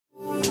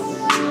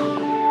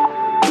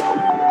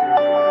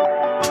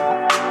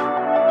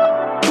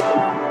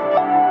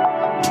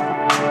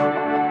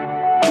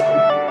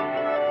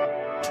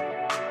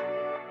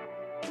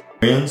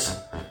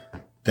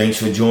Thanks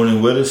for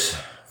joining with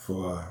us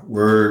for a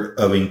word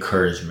of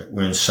encouragement.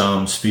 We're in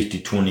Psalms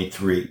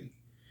 50:23.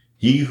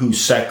 He who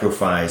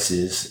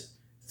sacrifices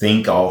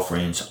thank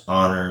offerings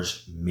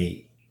honors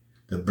me.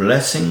 The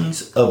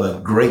blessings of a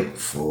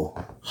grateful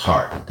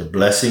heart. The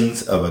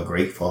blessings of a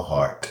grateful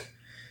heart.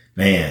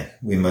 Man,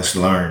 we must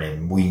learn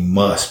and we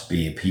must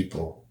be a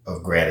people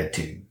of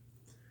gratitude.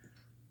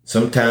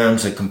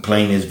 Sometimes a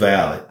complaint is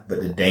valid,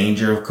 but the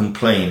danger of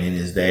complaining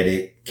is that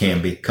it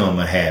can become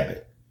a habit.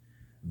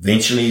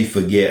 Eventually you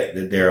forget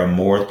that there are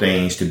more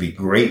things to be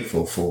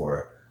grateful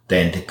for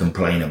than to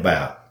complain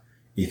about.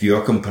 If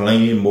you're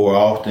complaining more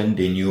often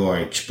than you are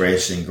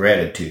expressing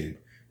gratitude,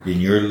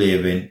 then you're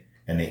living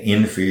an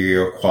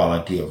inferior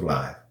quality of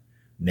life.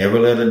 Never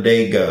let a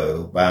day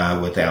go by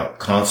without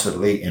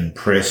constantly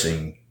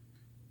impressing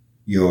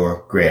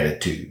your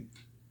gratitude.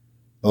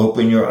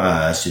 Open your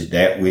eyes to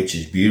that which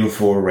is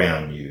beautiful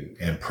around you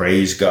and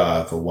praise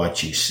God for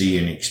what you see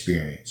and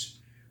experience.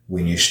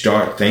 When you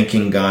start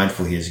thanking God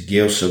for his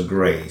gifts of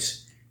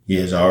grace, he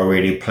is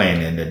already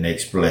planning the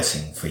next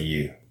blessing for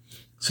you.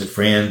 So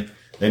friend,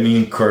 let me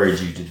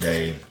encourage you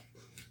today.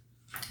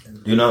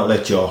 Do not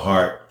let your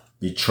heart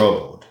be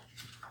troubled.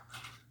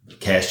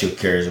 Cast your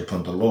cares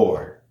upon the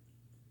Lord.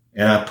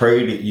 And I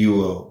pray that you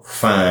will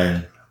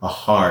find a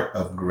heart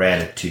of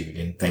gratitude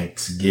and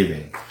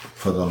thanksgiving,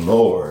 for the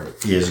Lord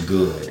is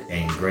good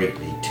and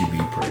greatly to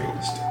be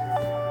praised.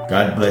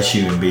 God bless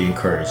you and be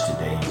encouraged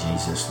today in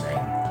Jesus' name.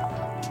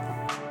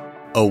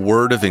 A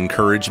Word of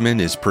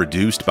Encouragement is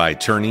produced by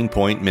Turning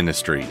Point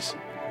Ministries.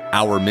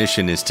 Our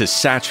mission is to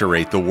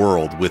saturate the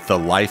world with the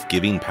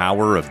life-giving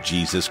power of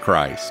Jesus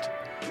Christ.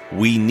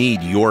 We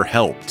need your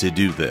help to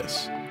do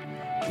this.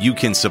 You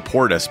can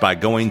support us by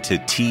going to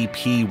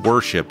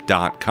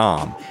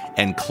tpworship.com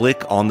and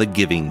click on the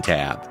Giving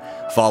tab.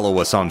 Follow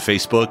us on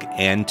Facebook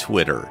and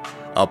Twitter.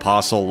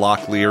 Apostle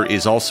Locklear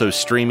is also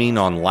streaming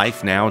on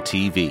LifeNow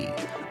TV.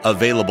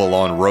 Available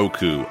on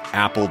Roku,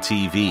 Apple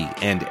TV,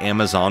 and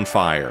Amazon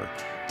Fire.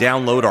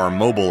 Download our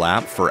mobile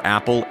app for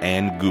Apple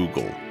and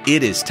Google.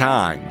 It is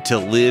time to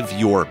live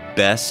your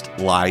best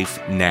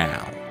life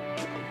now.